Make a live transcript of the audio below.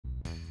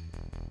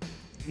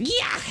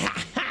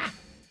Yeah!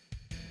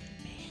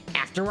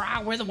 After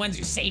all, we're the ones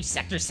who saved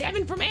Sector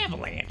 7 from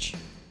avalanche.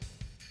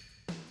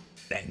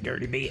 That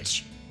dirty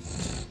bitch.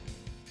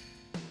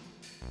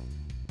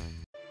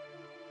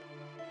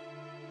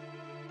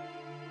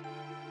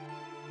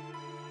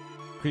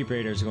 Creep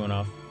raiders going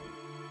off.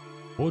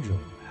 Hojo,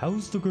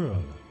 how's the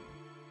girl?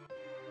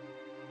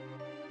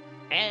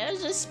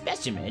 As a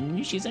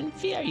specimen, she's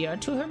inferior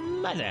to her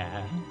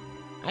mother.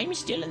 I'm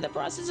still in the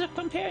process of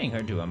comparing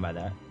her to her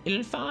mother,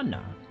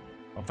 Ilfana.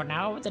 But for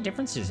now, the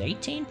difference is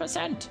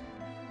 18%.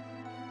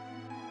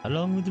 How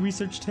long will the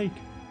research take?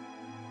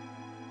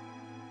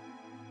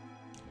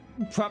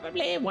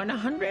 Probably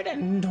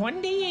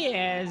 120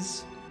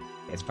 years.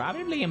 It's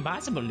probably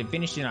impossible to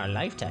finish in our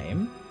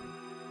lifetime.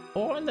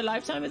 Or in the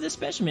lifetime of the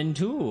specimen,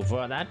 too,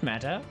 for that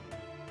matter.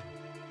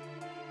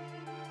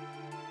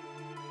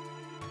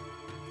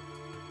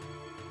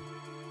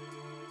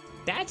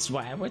 That's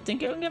why we're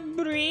thinking of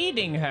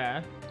breeding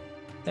her.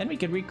 Then we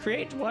could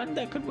recreate one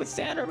that could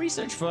withstand our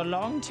research for a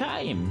long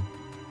time.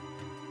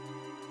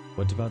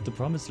 What about the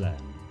Promised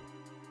Land?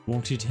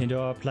 Won't it hinder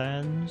our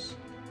plans?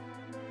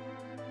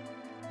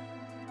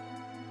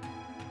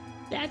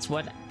 That's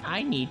what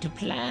I need to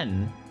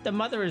plan. The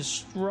mother is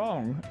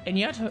strong, and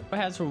yet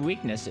has her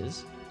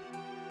weaknesses.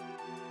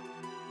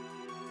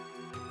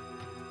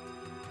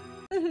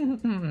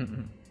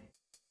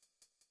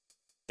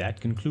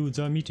 That concludes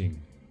our meeting.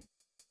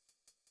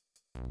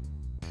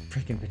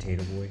 Frickin'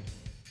 potato boy.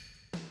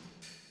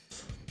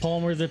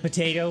 Palmer the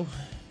potato.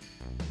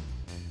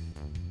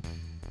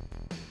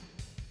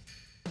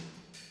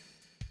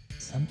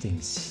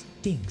 Something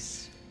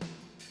stinks.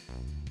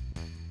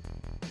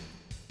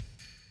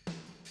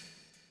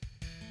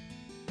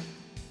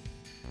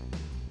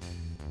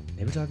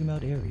 They were talking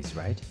about Aries,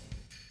 right?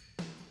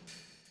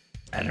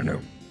 I don't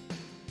know.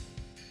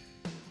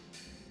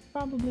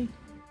 Probably.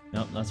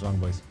 No, that's the wrong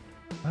voice.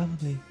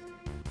 Probably.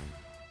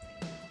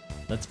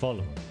 Let's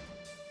follow him.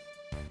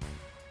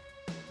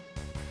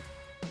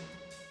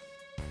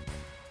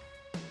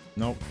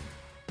 Nope.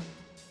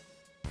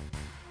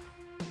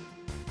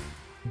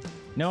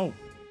 No.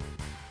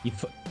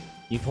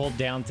 You pulled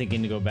down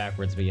thinking to go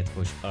backwards, but you have to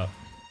push up.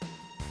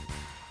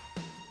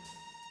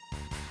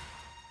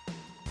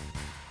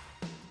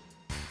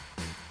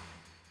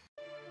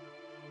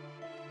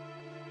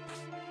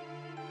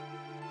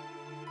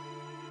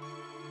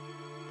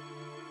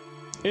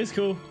 It was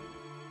cool.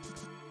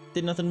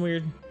 Did nothing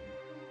weird.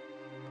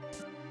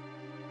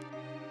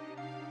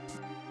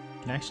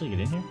 Can I actually get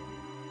in here?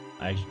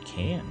 I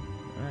can.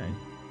 Alright.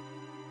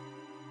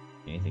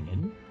 Anything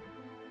hidden?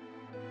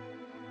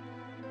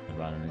 At the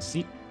bottom of the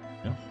seat?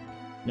 No.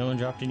 No one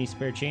dropped any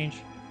spare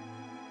change?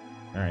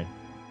 Alright.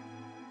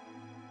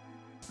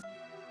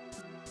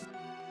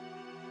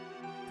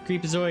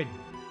 Creepazoid!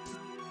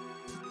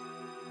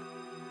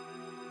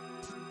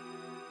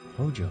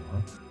 Hojo,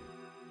 huh?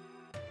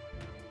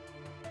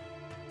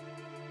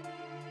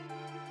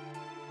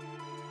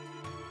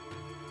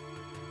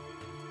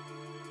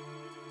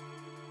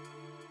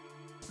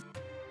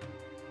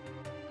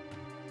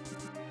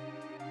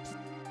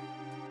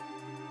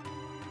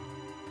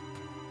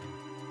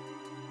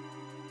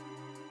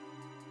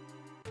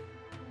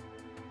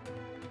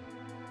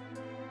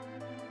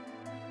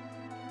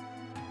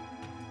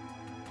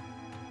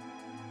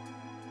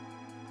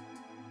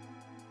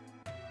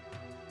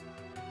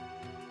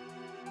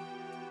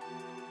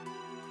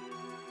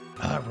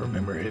 I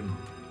remember him.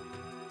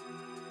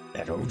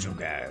 That Hojo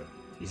guy.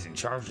 He's in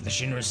charge of the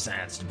Shinra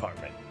Science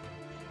Department.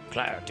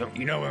 Cloud, don't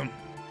you know him?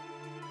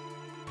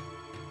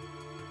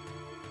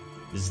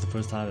 This is the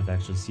first time I've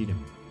actually seen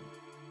him.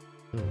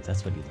 Oh,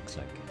 that's what he looks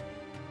like.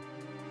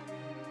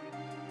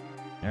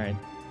 Alright.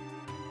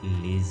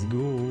 Let's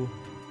go.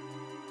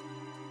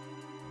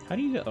 How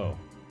do you go? Oh.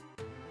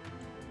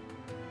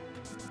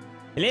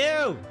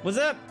 Hello! What's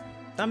up?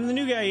 I'm the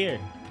new guy here.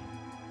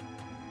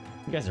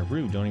 You guys are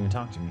rude. Don't even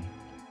talk to me.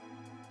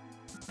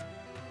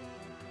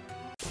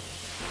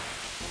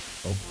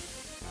 Oh.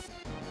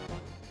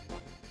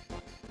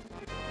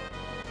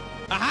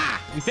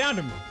 Aha! We found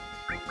him!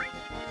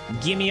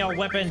 Give me your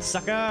weapon,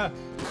 sucker!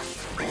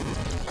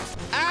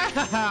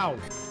 Ow!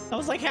 That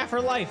was like half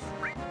her life.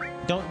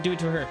 Don't do it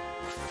to her.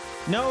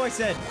 No, I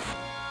said.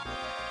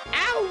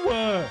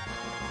 Ow!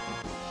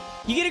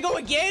 You gonna go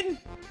again?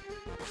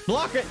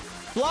 Block it!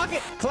 Block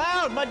it!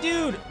 Cloud, my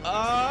dude!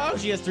 Oh,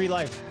 she has 3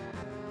 life.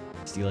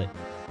 Steal it.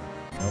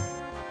 Nope.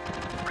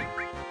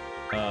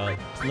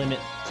 Limit.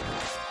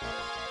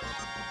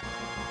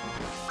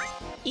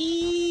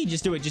 Eee!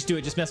 Just do it, just do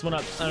it. Just mess one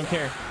up. I don't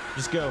care.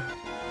 Just go.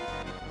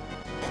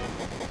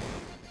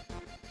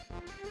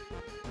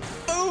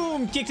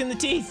 Boom! Kicked in the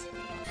teeth!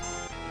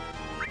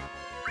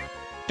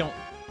 Don't.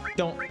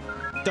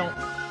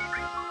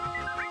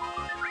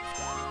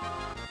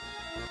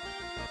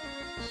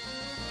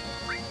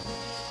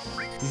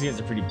 These guys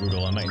are pretty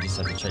brutal. I might just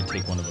have to try to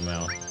take one of them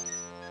out.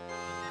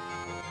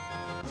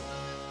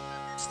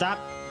 Stop.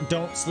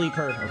 Don't sleep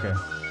her. Okay.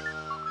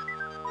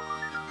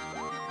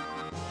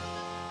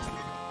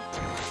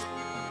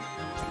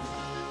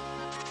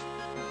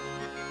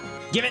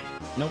 Give it!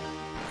 Nope.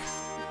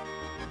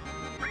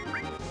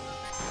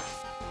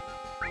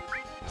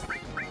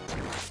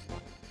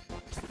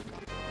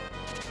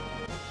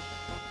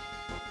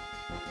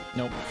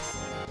 Nope.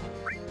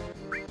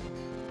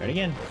 Try it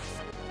again.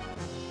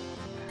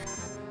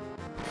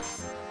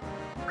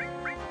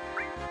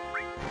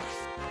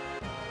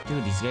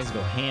 Dude, these guys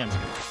go ham.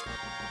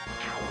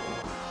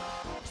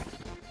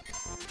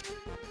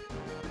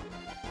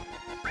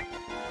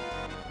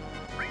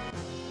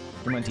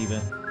 Come on,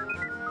 Tifa.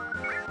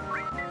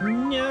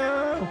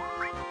 No!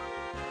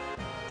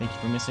 Thank you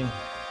for missing.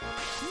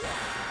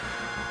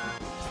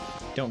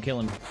 Don't kill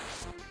him.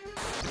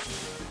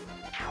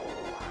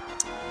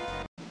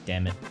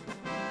 Damn it.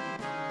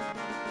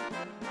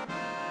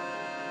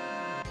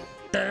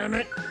 Damn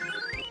it!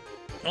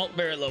 Oh,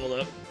 Barret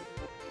leveled up.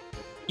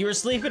 You were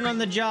sleeping on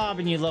the job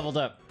and you leveled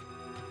up.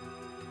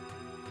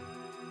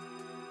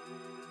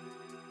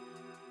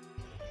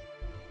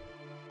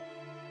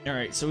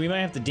 Alright, so we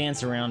might have to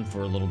dance around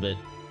for a little bit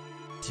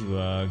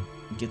to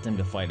get them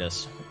to fight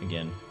us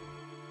again.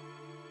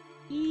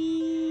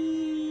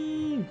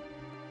 Eee!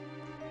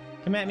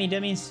 Come at me,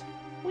 dummies.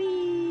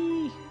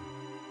 Whee!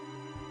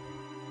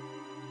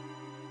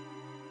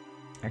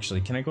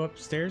 Actually, can I go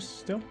upstairs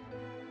still?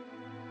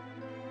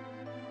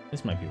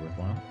 This might be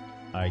worthwhile.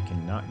 I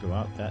cannot go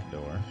out that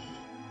door.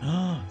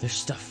 Oh, there's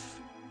stuff.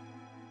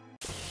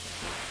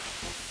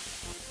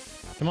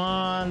 Come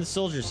on, the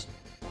soldiers.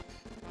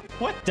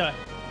 What the?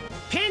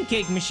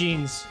 Pancake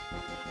machines!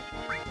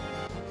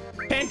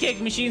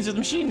 Pancake machines with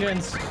machine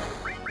guns!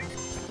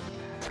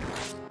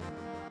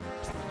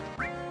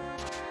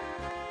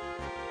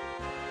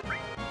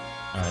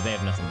 Alright, they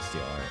have nothing to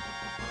steal, alright.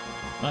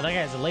 Oh, that guy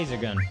has a laser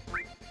gun.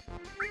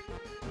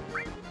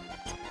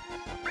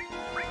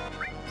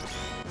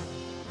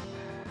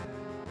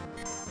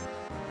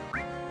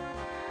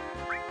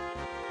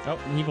 Oh,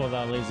 he pulls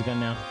out a laser gun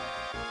now.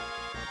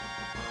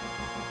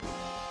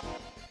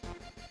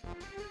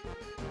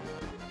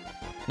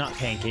 Not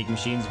pancake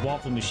machines,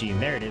 waffle machine.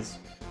 There it is.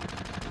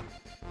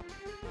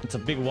 It's a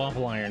big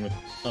waffle iron with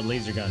a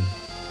laser gun.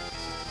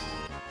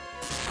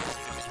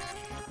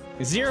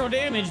 0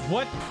 damage,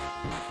 what?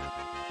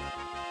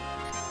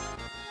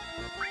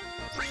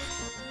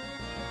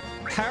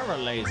 Power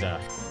laser.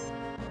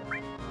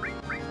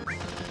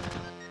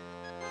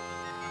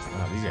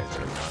 Wow, these guys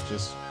are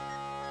obnoxious.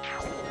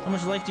 How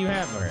much life do you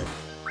have already?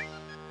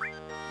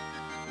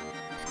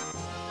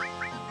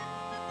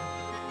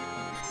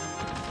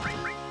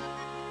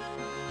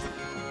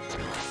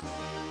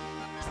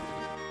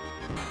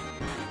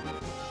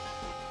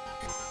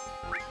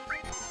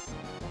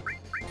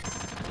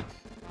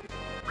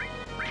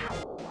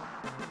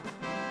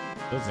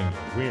 Those things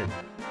are weird.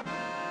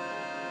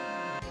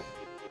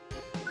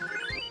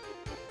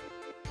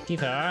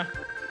 Tifa!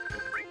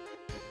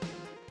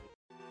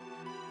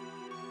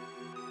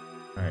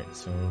 Alright,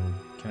 so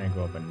can I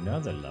go up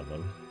another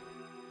level?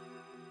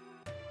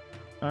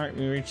 Alright,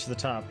 we reached the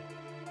top.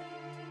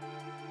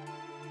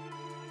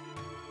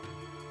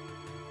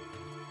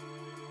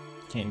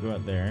 Can't go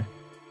up there.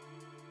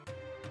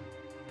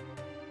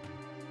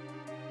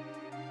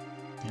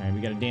 Alright,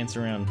 we gotta dance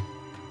around.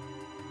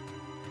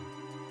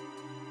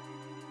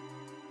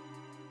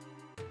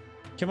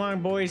 Come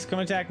on, boys, come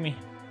attack me.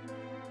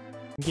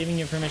 I'm giving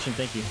you permission,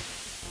 thank you.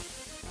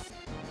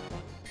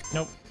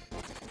 Nope.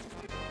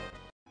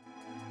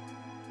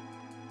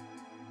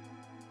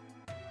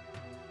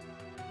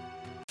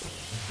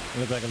 You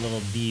look like a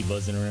little bee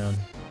buzzing around.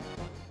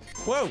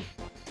 Whoa!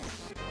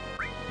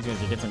 These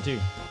guys are different too.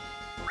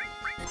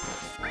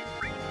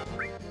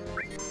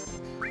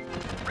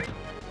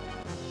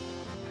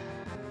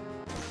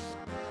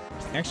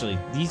 Actually,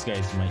 these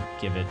guys might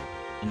give it,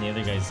 and the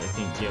other guys, I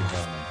think, give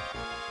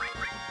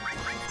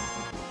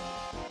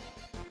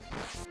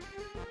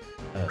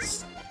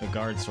a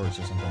guard source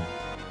or something.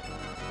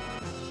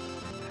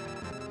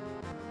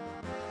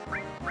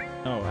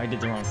 Oh, I did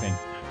the wrong thing.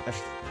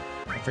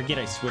 I forget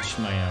I switched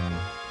my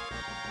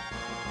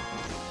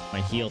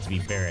my heal to be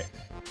Barret.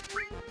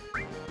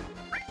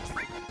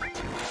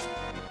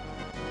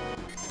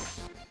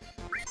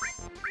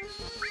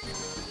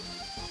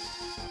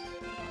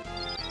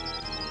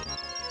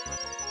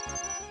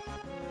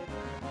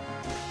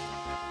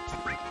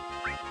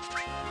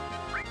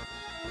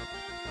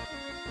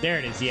 There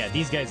it is. Yeah,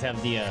 these guys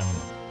have the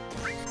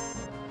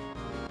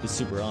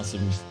super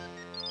awesome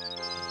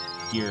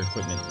gear,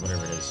 equipment,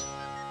 whatever it is.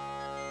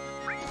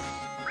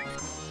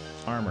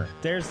 Armor.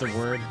 There's the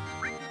word.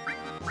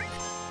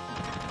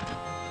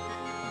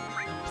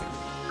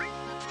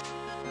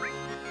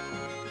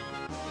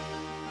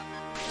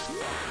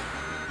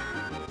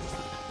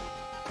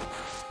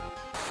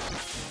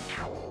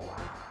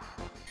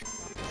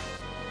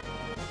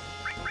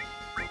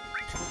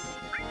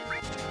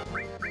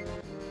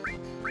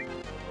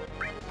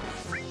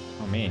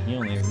 Oh man, he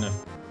only has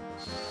enough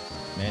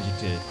magic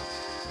to...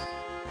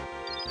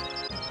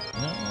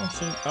 No,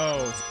 actually...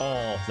 Oh, it's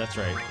all. That's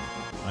right.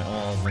 My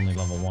all is only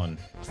level 1.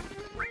 I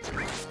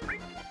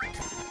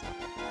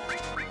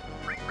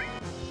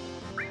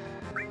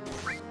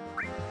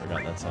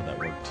forgot that's how that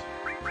worked.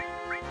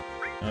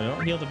 No,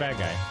 don't heal the bad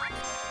guy.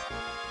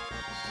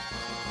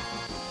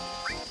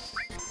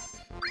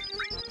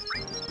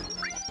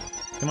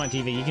 Come on,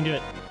 TV, you can do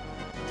it.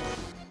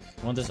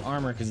 I want this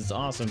armor because it's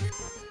awesome.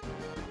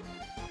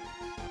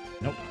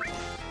 Nope.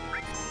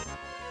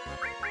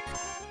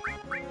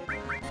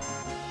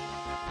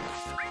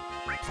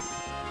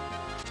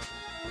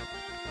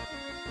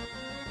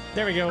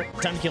 There we go.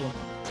 Time to kill him.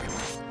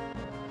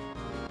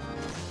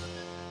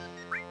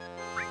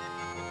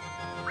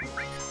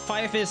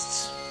 Fire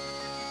fists.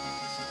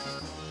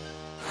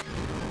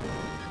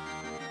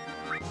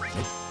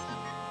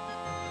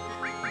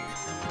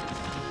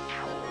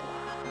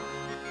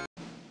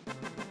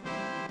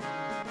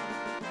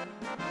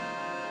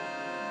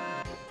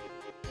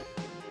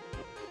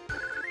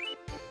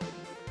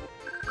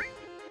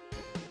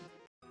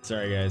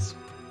 Sorry, guys.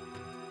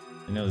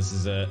 I know this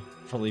is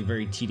probably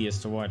very tedious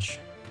to watch.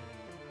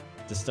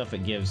 The stuff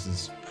it gives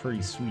is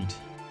pretty sweet,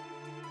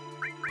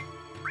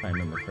 if I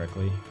remember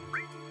correctly.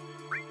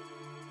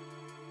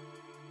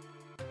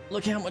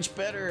 Look how much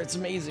better! It's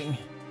amazing.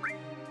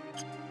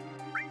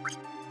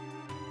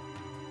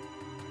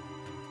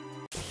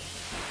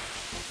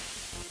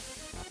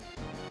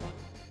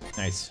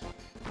 Nice.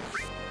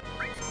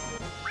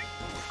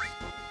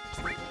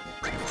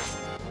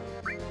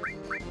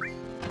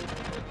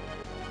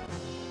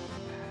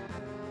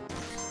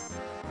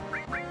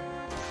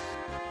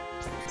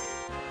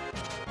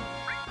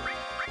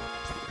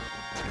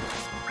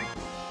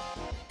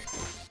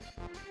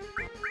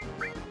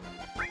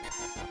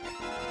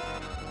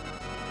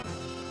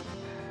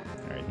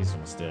 Alright, he's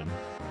almost dead.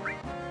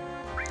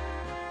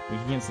 Weak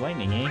against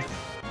lightning, eh?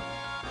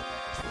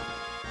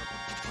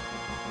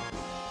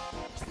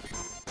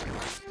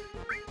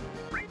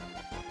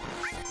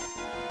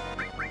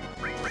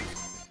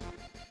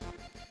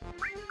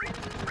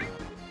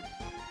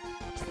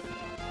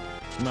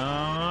 Come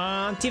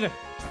on, Tifa!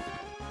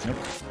 Nope.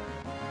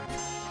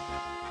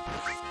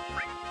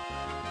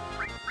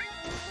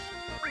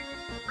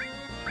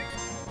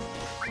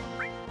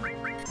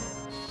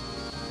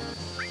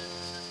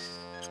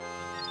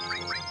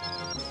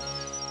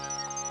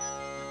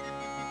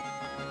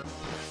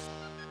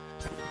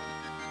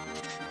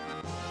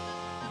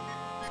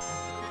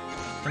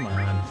 Come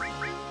on.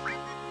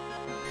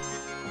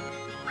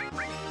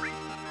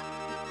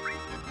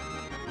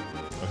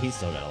 Oh, he's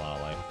still got a lot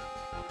of life.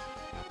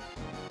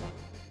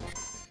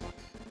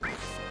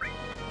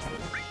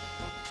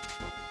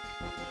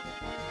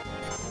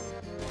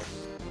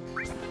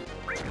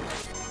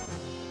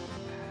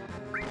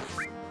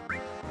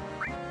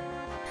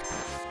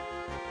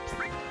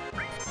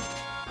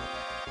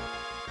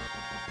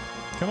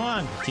 Come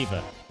on,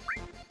 Tifa.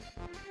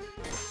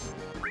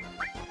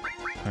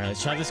 Alright,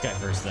 let's try this guy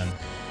first then.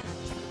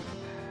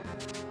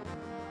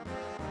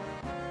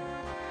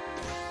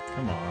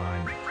 Come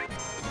on.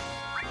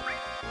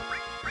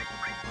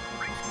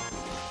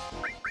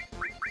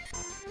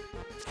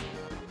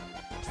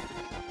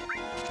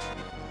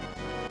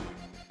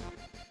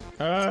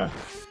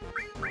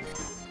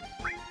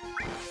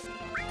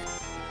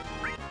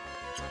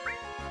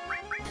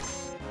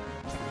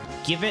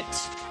 Give it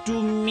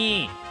to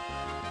me.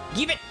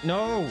 Give it.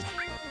 No.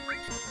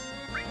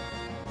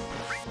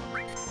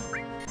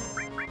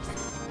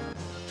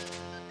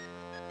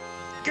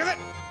 Give it.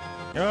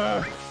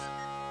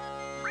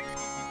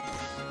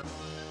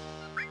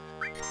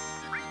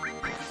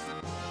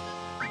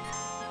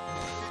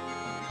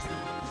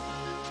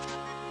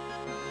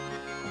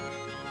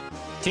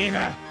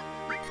 Tifa.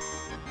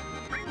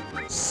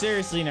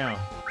 Seriously now.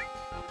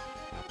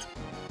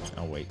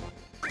 Oh wait.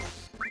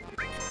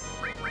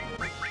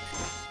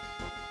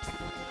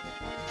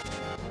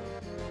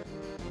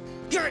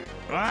 Give it.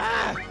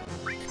 Ah!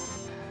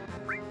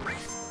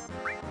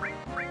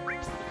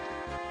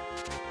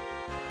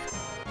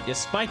 You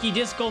spiky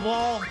disco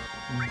ball,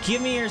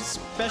 give me your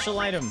special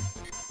item.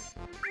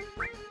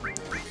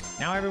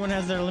 Now everyone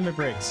has their limit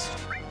breaks.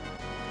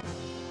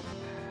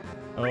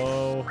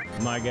 Oh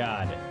my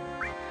god.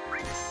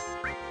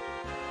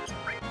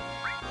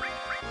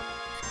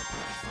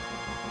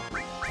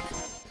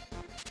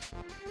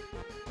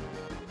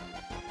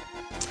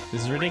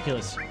 This is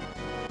ridiculous.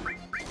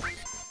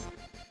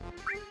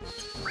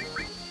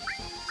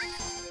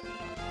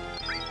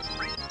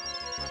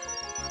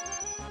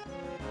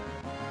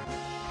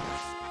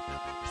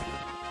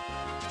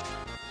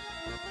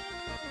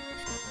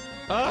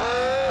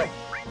 Ah!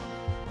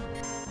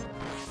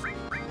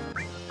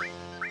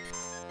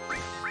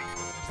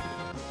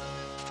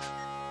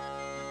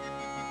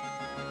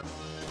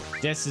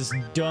 This is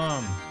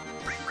dumb.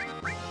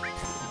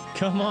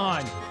 Come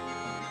on.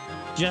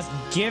 Just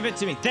give it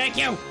to me. Thank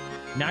you.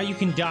 Now you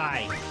can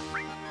die.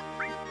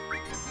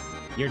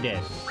 You're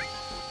dead.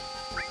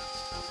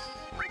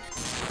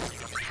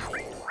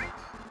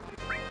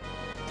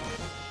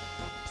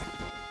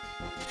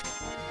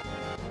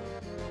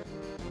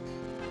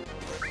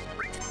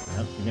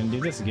 Well, you're gonna do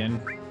this again.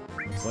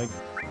 Looks like.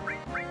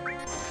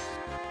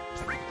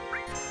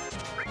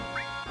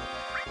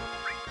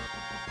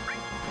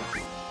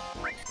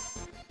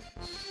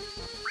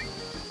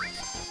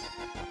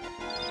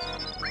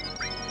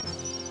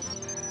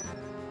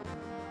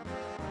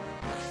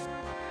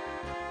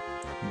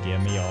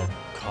 Give me your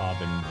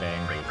carbon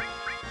bangle.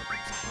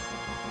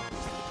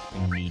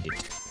 I need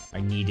it. I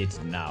need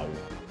it now.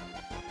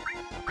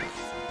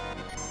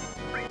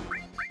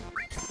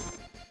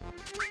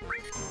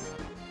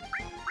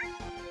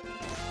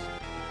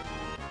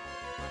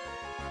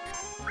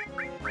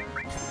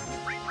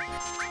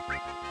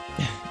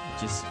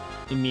 Just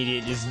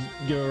immediate, just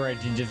go right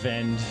to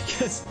defend.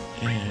 Cause,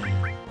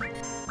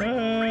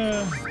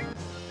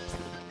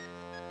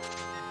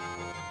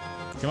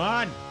 come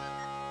on!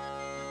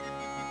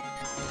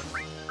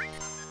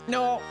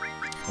 No!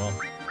 Well,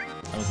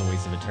 that was a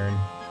waste of a turn.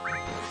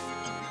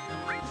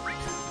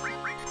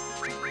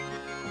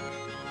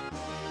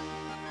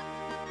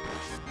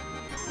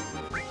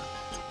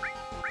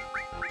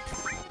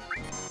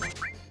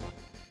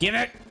 Give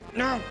it!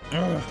 No!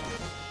 Ugh.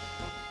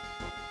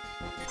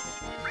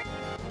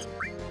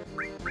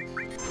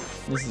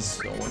 This is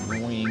so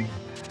annoying.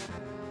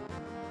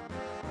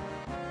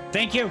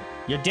 Thank you!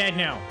 You're dead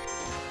now!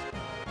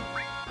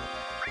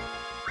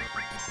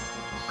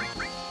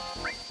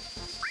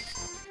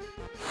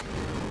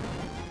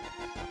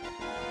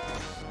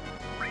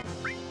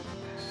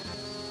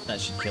 That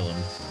should kill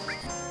him.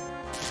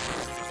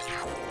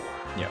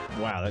 Yeah,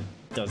 wow, that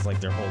does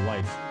like their whole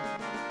life.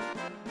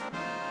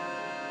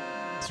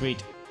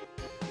 Sweet.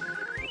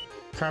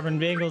 Carbon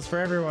bagels for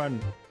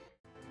everyone!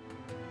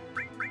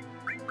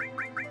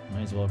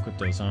 Might as well equip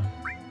those, huh?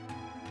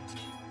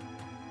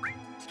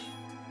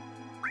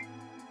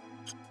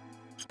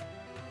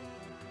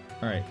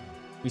 Alright.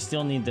 We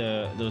still need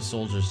those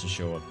soldiers to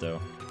show up, though.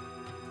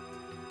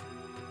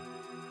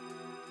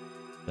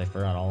 I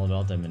forgot all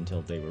about them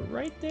until they were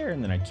right there,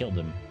 and then I killed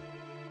them.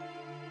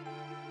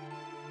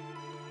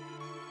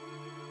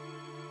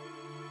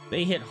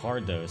 They hit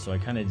hard, though, so I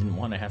kind of didn't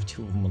want to have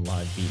two of them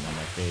alive beating on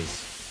my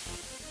face.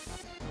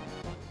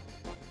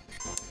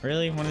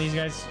 Really? One of these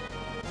guys?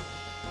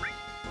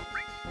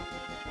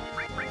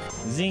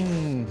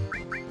 Zing!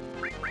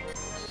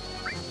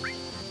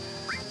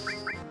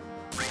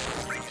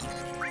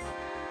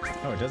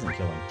 Oh, it doesn't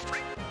kill him.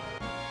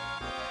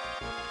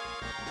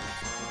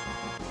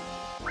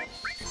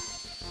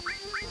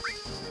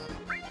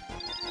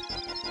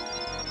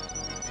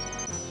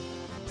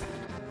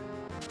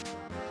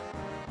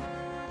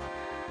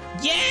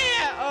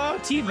 Yeah! Oh,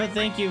 Tifa,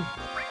 thank you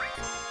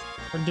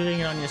for doing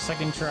it on your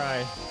second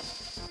try.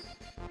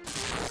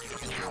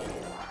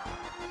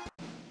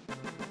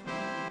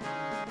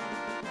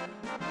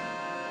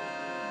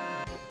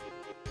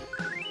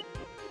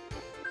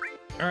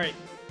 Alright,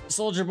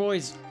 soldier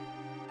boys.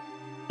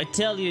 I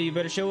tell you, you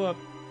better show up.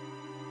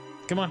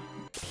 Come on.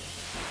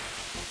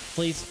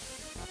 Please.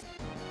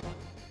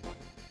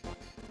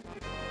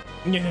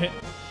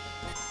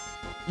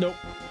 Nope.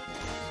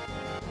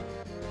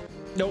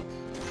 Nope.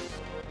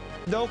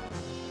 Nope.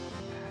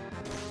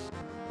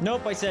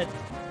 Nope, I said.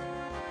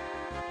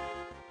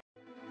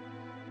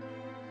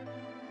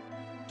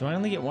 Do I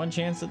only get one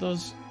chance at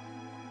those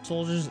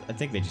soldiers? I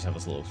think they just have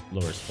a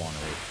lower spawn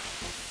rate.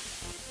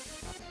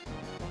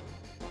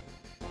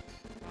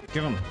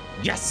 Give him.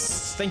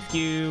 Yes! Thank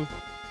you!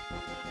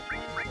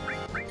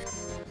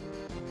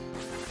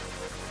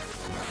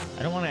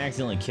 I don't want to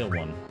accidentally kill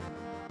one.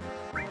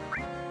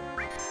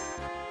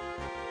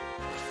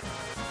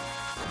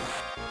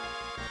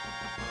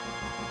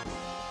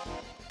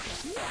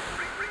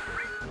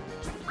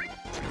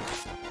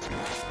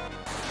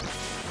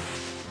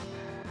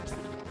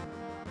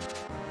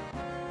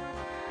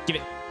 Give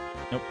it.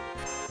 Nope.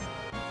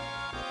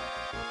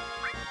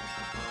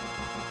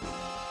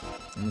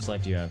 How much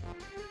life do you have?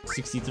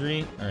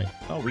 63? Alright.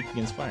 Oh, weak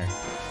against fire.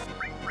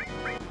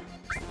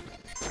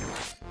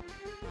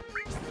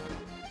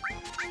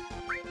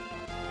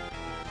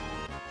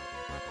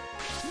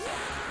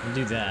 We'll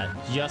do that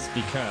just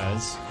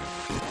because.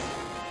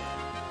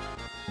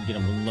 We'll get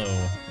him low,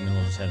 and then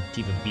we'll just have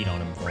Tifa beat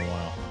on him for a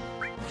while.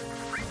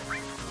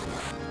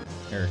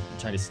 Or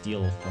try to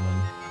steal from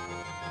him.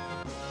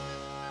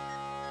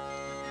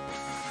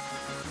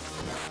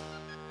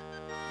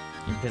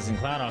 You're pissing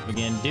Cloud off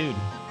again, dude.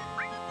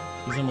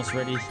 He's almost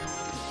ready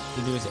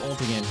to do his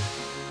ult again.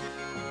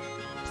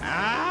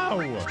 Ow!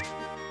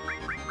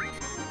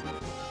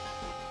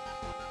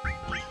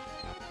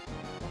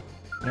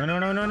 No, no,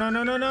 no, no, no,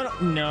 no, no, no, no.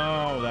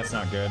 No, that's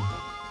not good.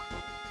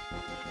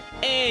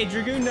 Hey,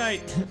 Dragoon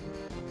Knight!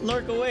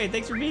 Lurk away,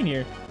 thanks for being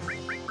here.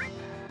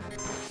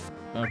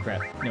 Oh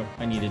crap, nope,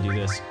 I need to do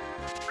this.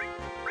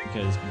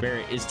 Because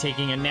Barrett is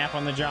taking a nap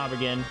on the job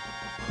again.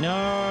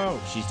 No!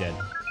 She's dead.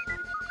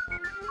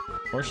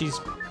 Or she's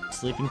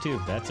sleeping too.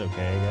 That's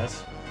okay, I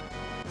guess.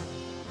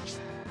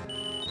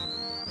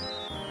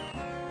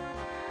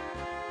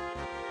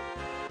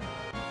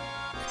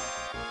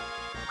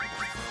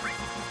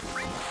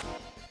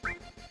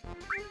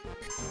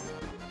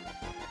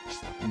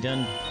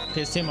 Done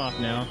pissed him off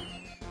now.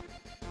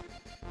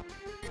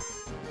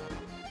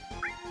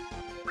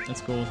 That's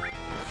cool.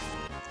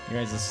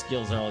 Your guys'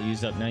 skills are all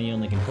used up. Now you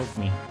only can poke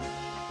me.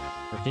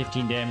 For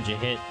 15 damage a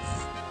hit.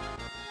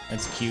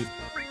 That's cute.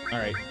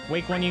 Alright,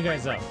 wake one of you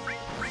guys up.